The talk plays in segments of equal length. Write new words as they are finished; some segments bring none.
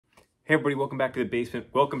Hey everybody, welcome back to the basement.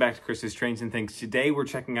 Welcome back to Chris's Trains and Things. Today we're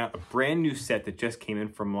checking out a brand new set that just came in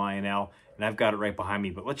from Lionel, and I've got it right behind me.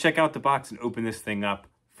 But let's check out the box and open this thing up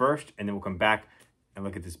first, and then we'll come back and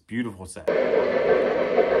look at this beautiful set.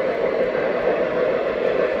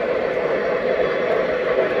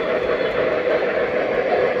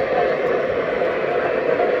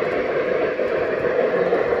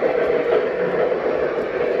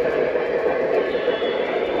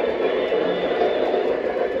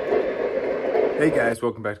 Hey guys,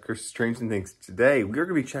 welcome back to Chris's Trains and Things. Today, we are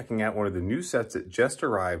going to be checking out one of the new sets that just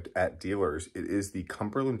arrived at dealers. It is the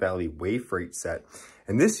Cumberland Valley Wayfreight set,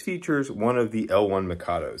 and this features one of the L1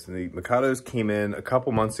 Mikados. And the Mikados came in a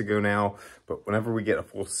couple months ago now, but whenever we get a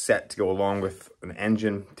full set to go along with an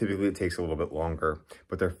engine, typically it takes a little bit longer,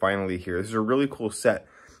 but they're finally here. This is a really cool set.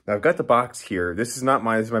 Now, I've got the box here. This is not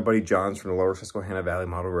mine. This is my buddy John's from the Lower Susquehanna Valley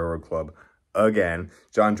Model Railroad Club. Again,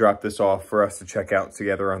 John dropped this off for us to check out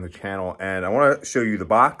together on the channel, and I want to show you the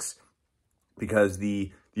box because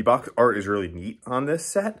the box art is really neat on this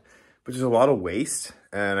set, but there's a lot of waste,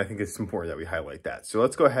 and I think it's important that we highlight that. So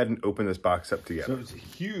let's go ahead and open this box up together. So it's a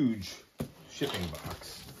huge shipping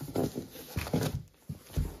box.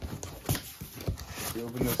 If you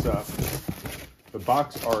open this up, the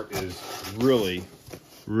box art is really,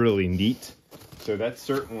 really neat. So that's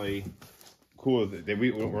certainly cool that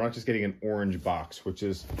we're not just getting an orange box, which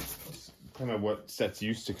is kind of what sets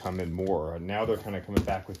used to come in more. Now they're kind of coming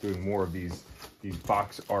back with doing more of these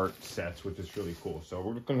box art sets, which is really cool. So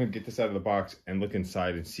we're going to get this out of the box and look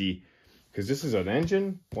inside and see, because this is an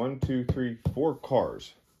engine, 1, 2, 3, 4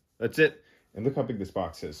 cars. That's it. And look how big this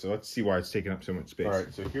box is. So let's see why it's taking up so much space. All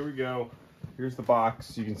right, so here we go. Here's the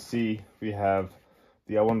box. You can see we have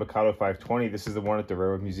the L1 Mikado 520. This is the one at the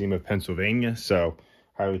Railroad Museum of Pennsylvania, so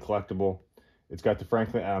highly collectible. It's got the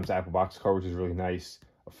Franklin Adams Apple box car, which is really nice,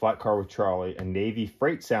 a flat car with trolley, a Navy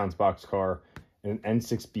Freight Sounds box car, and an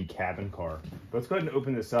N6B cabin car. But let's go ahead and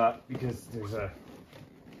open this up because there's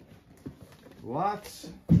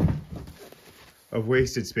lots of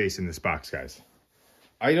wasted space in this box, guys.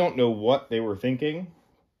 I don't know what they were thinking.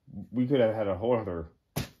 We could have had a whole other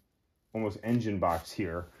almost engine box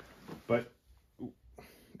here, but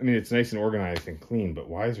I mean, it's nice and organized and clean, but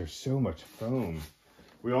why is there so much foam?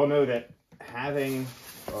 We all know that having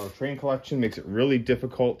a train collection makes it really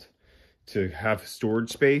difficult to have storage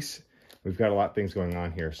space. We've got a lot of things going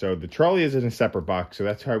on here. So the trolley is in a separate box, so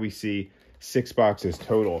that's how we see 6 boxes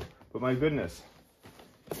total. But my goodness,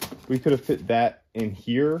 we could have fit that in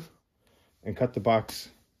here and cut the box.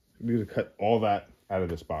 We could have cut all that out of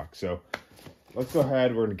this box. So let's go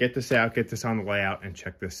ahead. We're going to get this out, get this on the layout, and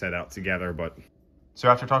check this set out together. So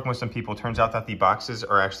after talking with some people, it turns out that the boxes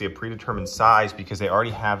are actually a predetermined size because they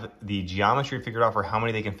already have the geometry figured out for how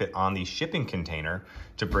many they can fit on the shipping container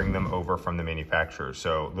to bring them over from the manufacturer.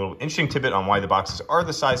 So a little interesting tidbit on why the boxes are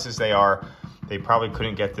the sizes they are. They probably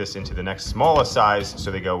couldn't get this into the next smallest size, so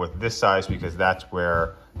they go with this size because that's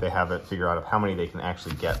where they have it figured out of how many they can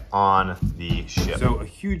actually get on the ship. So a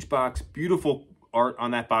huge box, beautiful art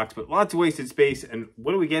on that box, but lots of wasted space. And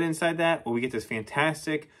what do we get inside that? Well, we get this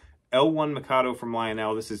fantastic L1 Mikado from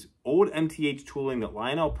Lionel. This is old MTH tooling that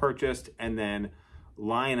Lionel purchased and then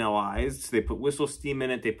Lionelized. So they put whistle steam in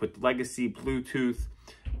it. They put legacy Bluetooth.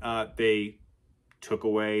 They took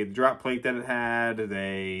away the drop plate that it had.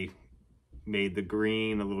 They made the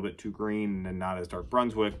green a little bit too green and not as dark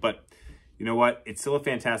Brunswick. But you know what? It's still a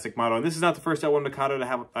fantastic model. And this is not the first L1 Mikado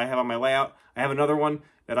I have on my layout. I have another one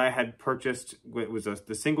that I had purchased. It was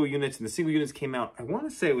the single units, and the single units came out, I want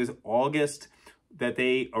to say it was August that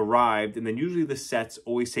they arrived, and then usually the sets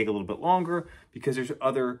always take a little bit longer because there's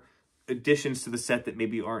other additions to the set that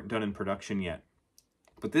maybe aren't done in production yet.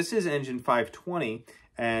 But this is engine 520,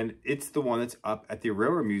 and it's the one that's up at the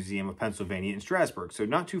Railroad Museum of Pennsylvania in Strasburg, so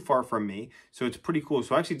not too far from me. So it's pretty cool.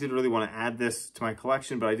 So I actually did really want to add this to my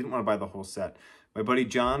collection, but I didn't want to buy the whole set. My buddy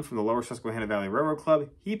John from the Lower Susquehanna Valley Railroad Club,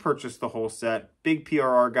 he purchased the whole set, big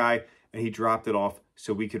PRR guy, and he dropped it off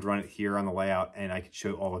so we could run it here on the layout and I could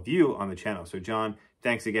show all of you on the channel. So John,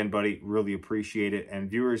 thanks again, buddy. Really appreciate it. And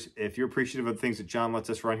viewers, if you're appreciative of the things that John lets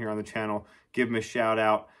us run here on the channel, give him a shout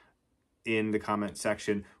out in the comment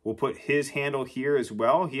section. We'll put his handle here as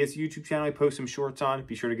well. He has a YouTube channel he posts some shorts on.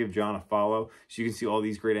 Be sure to give John a follow so you can see all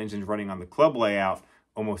these great engines running on the club layout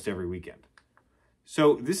almost every weekend.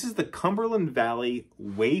 So this is the Cumberland Valley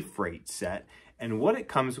Wayfreight set. And what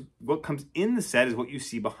comes in the set is what you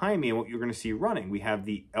see behind me and what you're going to see running. We have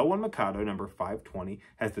the L1 Mikado number 520,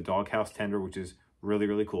 has the doghouse tender, which is really,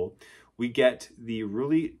 really cool. We get the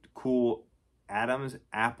really cool Adams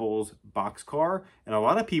Apples boxcar, and a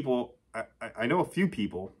lot of people, I know a few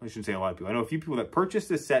people, I shouldn't say a lot of people, I know a few people that purchased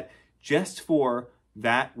this set just for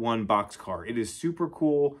that one boxcar. It is super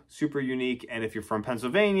cool, super unique, and if you're from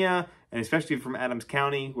Pennsylvania, and especially from Adams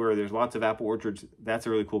County, where there's lots of apple orchards, that's a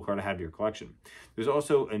really cool car to have in your collection. There's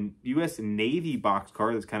also a U.S. Navy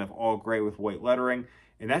boxcar that's kind of all gray with white lettering,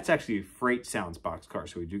 and that's actually a Freight Sounds boxcar.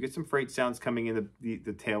 So we do get some Freight Sounds coming in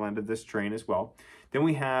the tail end of this train as well. Then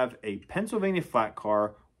we have a Pennsylvania flat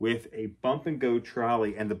car with a bump and go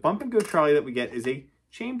trolley, and the bump and go trolley that we get is a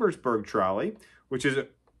Chambersburg trolley, which is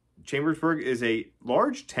Chambersburg is a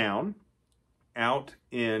large town out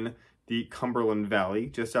in the Cumberland Valley,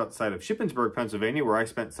 just outside of Shippensburg, Pennsylvania, where I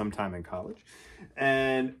spent some time in college.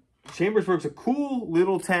 And Chambersburg's a cool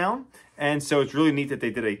little town, and so it's really neat that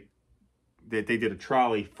they did a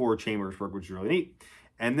trolley for Chambersburg, which is really neat.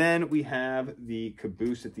 And then we have the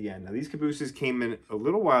caboose at the end. Now, these cabooses came in a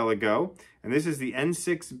little while ago, and this is the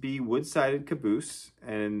N6B wood-sided caboose,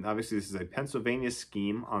 and obviously this is a Pennsylvania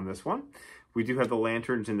scheme on this one. We do have the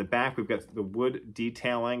lanterns in the back. We've got the wood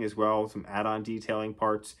detailing as well, some add-on detailing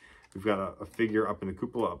parts. We've got a figure up in the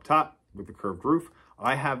cupola up top with the curved roof.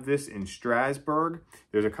 I have this in Strasbourg.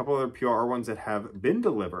 There's a couple other PR ones that have been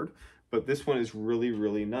delivered, but this one is really,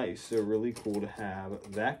 really nice. So really cool to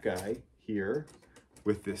have that guy here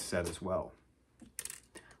with this set as well.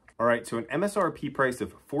 All right, so an MSRP price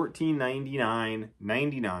of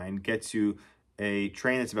 $1499.99 gets you a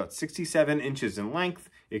train that's about 67 inches in length.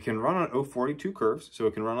 It can run on 042 curves, so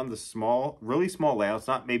it can run on the small, really small layouts,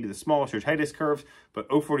 not maybe the smallest or tightest curves, but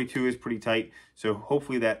 042 is pretty tight. So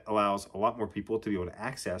hopefully that allows a lot more people to be able to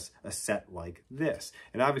access a set like this.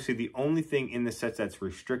 And obviously the only thing in the set that's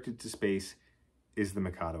restricted to space is the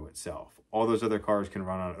Mikado itself. All those other cars can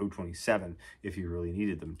run on 027 if you really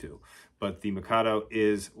needed them to. But the Mikado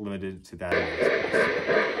is limited to that amount of space.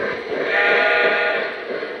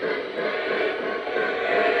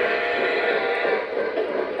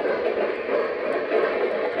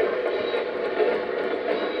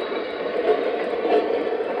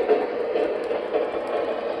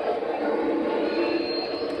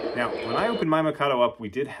 Now, when I opened my Mikado up, we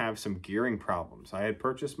did have some gearing problems. I had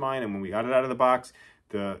purchased mine, and when we got it out of the box,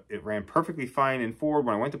 it ran perfectly fine in forward.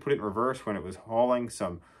 When I went to put it in reverse, when it was hauling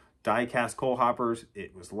some die-cast coal hoppers,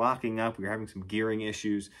 it was locking up. We were having some gearing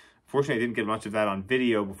issues. Fortunately, I didn't get much of that on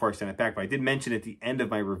video before I sent it back, but I did mention at the end of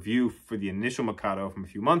my review for the initial Mikado from a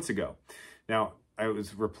few months ago. Now, I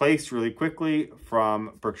was replaced really quickly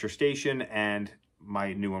from Berkshire Station, and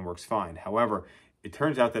my new one works fine. However, it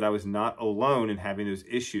turns out that I was not alone in having those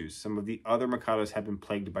issues. Some of the other Mikados have been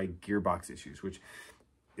plagued by gearbox issues, which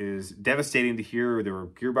is devastating to hear. There were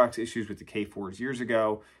gearbox issues with the K4s years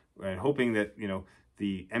ago, and hoping that, you know,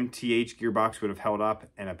 the MTH gearbox would have held up,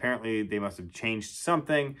 and apparently they must have changed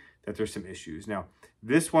something, that there's some issues. Now,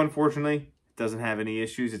 this one, fortunately, doesn't have any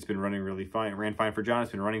issues. It's been running really fine. It ran fine for John.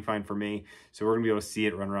 It's been running fine for me. So we're going to be able to see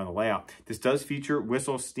it run around the layout. This does feature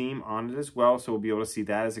whistle steam on it as well, so we'll be able to see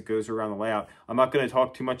that as it goes around the layout. I'm not going to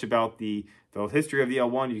talk too much about the history of the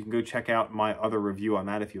L1. You can go check out my other review on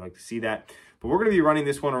that if you'd like to see that. But we're going to be running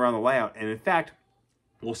this one around the layout. And in fact,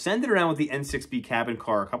 we'll send it around with the N6B cabin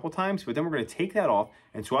car a couple times, but then we're going to take that off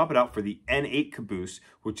and swap it out for the N8 caboose,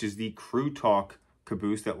 which is the Crew Talk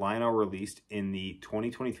caboose that Lionel released in the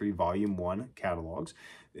 2023 Volume 1 catalogs.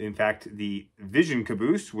 In fact, the Vision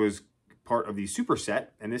caboose was part of the superset,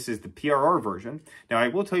 and this is the PRR version. Now, I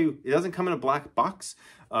will tell you, it doesn't come in a black box,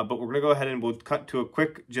 but we're going to go ahead and we'll cut to a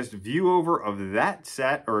quick just view over of that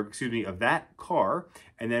set, or excuse me, of that car,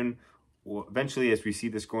 and then we'll eventually, as we see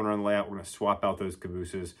this going around the layout, we're going to swap out those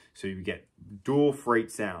cabooses so you get dual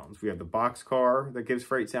freight sounds. We have the box car that gives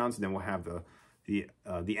freight sounds, and then we'll have the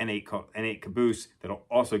N8 caboose that'll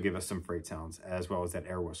also give us some freight sounds, as well as that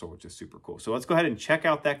air whistle, which is super cool. So let's go ahead and check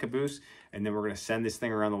out that caboose, and then we're going to send this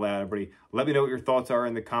thing around the layout. Everybody, let me know what your thoughts are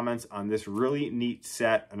in the comments on this really neat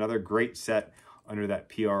set, another great set under that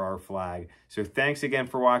PRR flag. So thanks again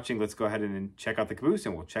for watching. Let's go ahead and check out the caboose,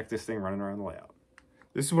 and we'll check this thing running around the layout.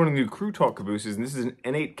 This is one of the new Crew Talk cabooses, and this is an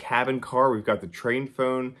N8 cabin car. We've got the train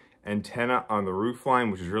phone antenna on the roof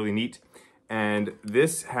line, which is really neat. And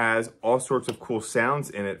this has all sorts of cool sounds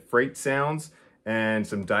in it, freight sounds, and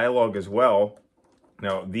some dialogue as well.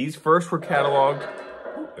 Now, these first were cataloged,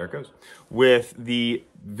 there it goes, with the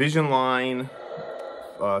Vision Line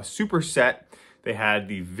superset. They had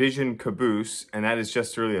the Vision caboose, and that is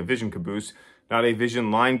just really a Vision caboose, not a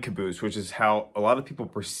Vision Line caboose, which is how a lot of people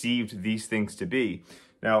perceived these things to be.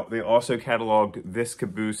 Now, they also cataloged this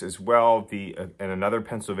caboose as well, and another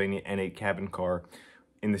Pennsylvania N8 cabin car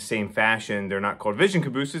in the same fashion. They're not called Vision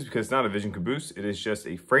cabooses because it's not a Vision caboose. It is just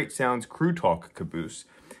a Freight Sounds Crew Talk caboose.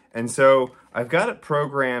 And so I've got it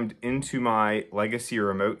programmed into my Legacy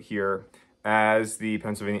remote here as the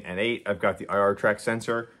Pennsylvania N8. I've got the IR track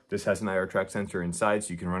sensor This has an IR track sensor inside,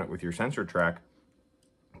 so you can run it with your sensor track.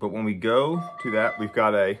 But when we go to that, we've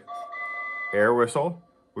got a air whistle,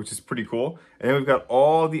 which is pretty cool. And then we've got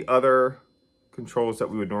all the other controls that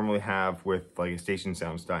we would normally have with like a Station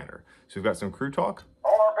Sounds diner. So we've got some crew talk.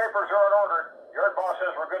 All our papers are in order. Yard boss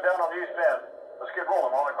says we're good down on the east end. Let's get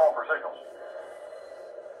rolling while I call for signals.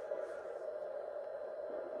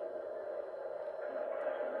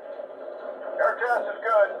 Air test is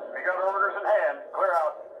good. We got our orders in hand. Clear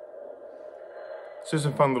out. So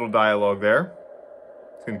some fun little dialogue there.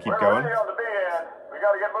 It's gonna keep going. We're ready on the B end. We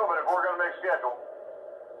got to get moving if we're going to make schedule.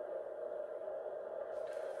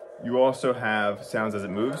 You also have sounds as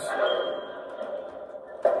it moves.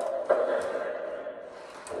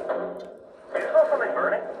 You smell something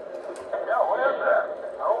burning? Yeah, what is that?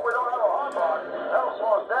 I hope we don't have a hot box. That'll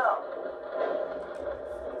slow us down.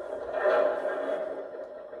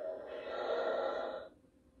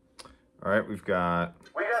 All right, we've got...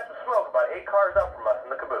 We got some smoke about 8 cars up from us in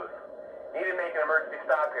the caboose. Need to make an emergency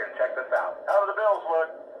stop here to check this out. How do the bills look?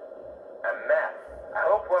 A mess. I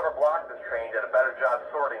hope whoever blocked this train did a better job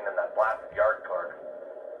sorting than that blasted yard clerk.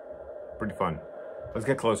 Pretty fun. Let's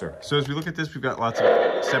get closer. So as we look at this, we've got lots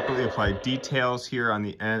of separately applied details here on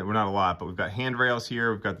the end. Well, not a lot, but we've got handrails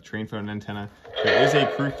here. We've got the train phone antenna. There is a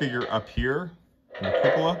crew figure up here in the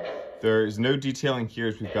cupola. There is no detailing here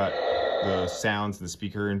as we've got the sounds, the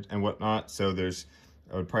speaker and whatnot. So there's,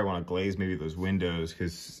 I would probably want to glaze maybe those windows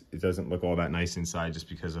because it doesn't look all that nice inside just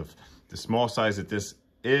because of the small size that this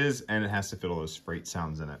is, and it has to fit all those freight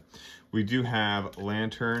sounds in it. We do have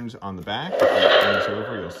lanterns on the back. If you turn this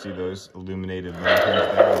over, you'll see those illuminated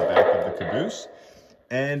lanterns there on the back of the caboose.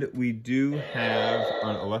 And we do have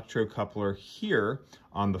an electro coupler here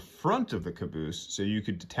on the front of the caboose, so you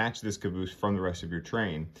could detach this caboose from the rest of your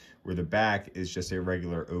train, where the back is just a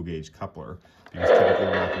regular O-gauge coupler, because typically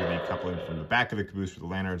we're not going to be coupling from the back of the caboose where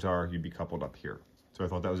the lanterns are. You'd be coupled up here. So I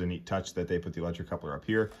thought that was a neat touch that they put the electric coupler up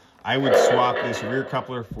here. I would swap this rear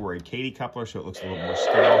coupler for a Katy coupler so it looks a little more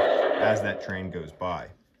scale as that train goes by.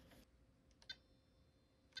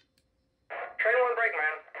 Train 1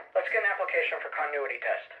 brakeman, let's get an application for continuity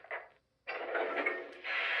test.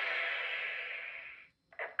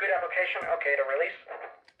 Good application, okay to release.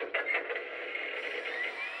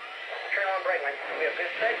 Train 1 brakeman, we have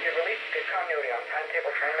good set, good release, good continuity on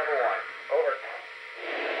timetable train number 1. Over.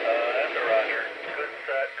 That's a roger. Good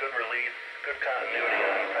set, good release, good continuity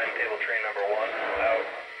on timetable train number 1. Out.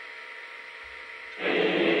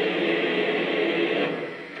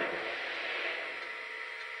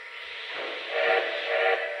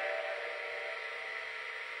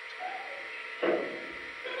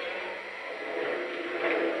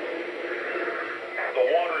 The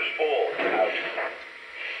water's full. Out.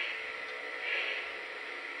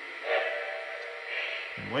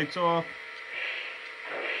 And lights off.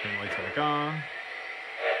 Turn the lights back on.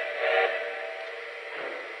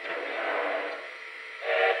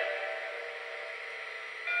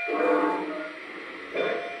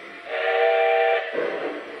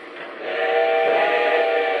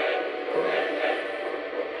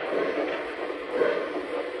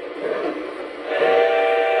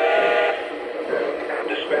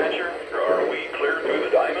 Dispatcher, are we clear through the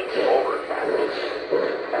diamond? Over.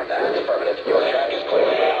 That's affirmative. Your track is clear.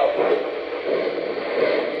 Out.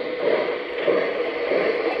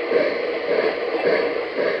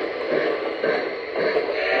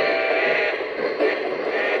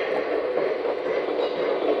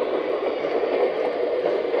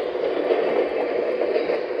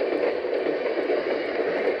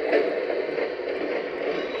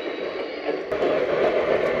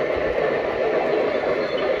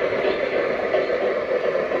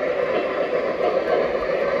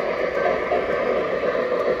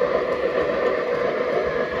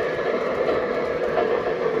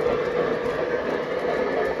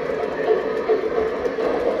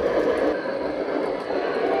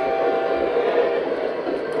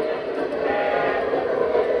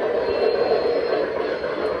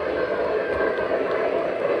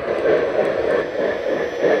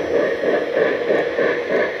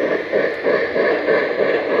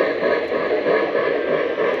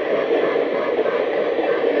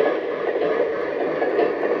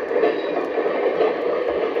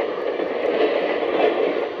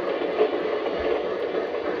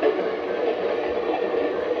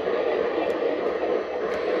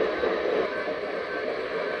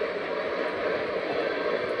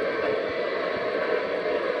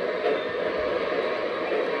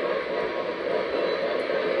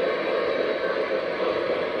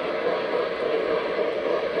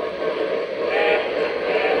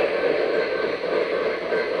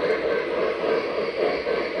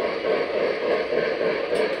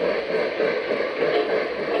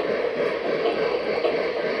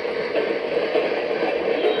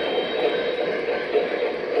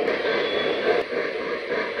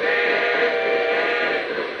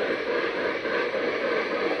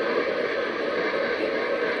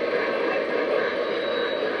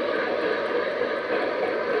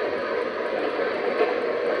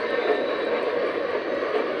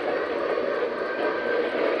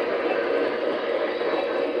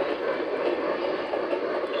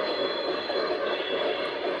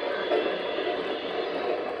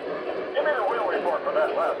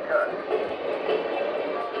 that last cut.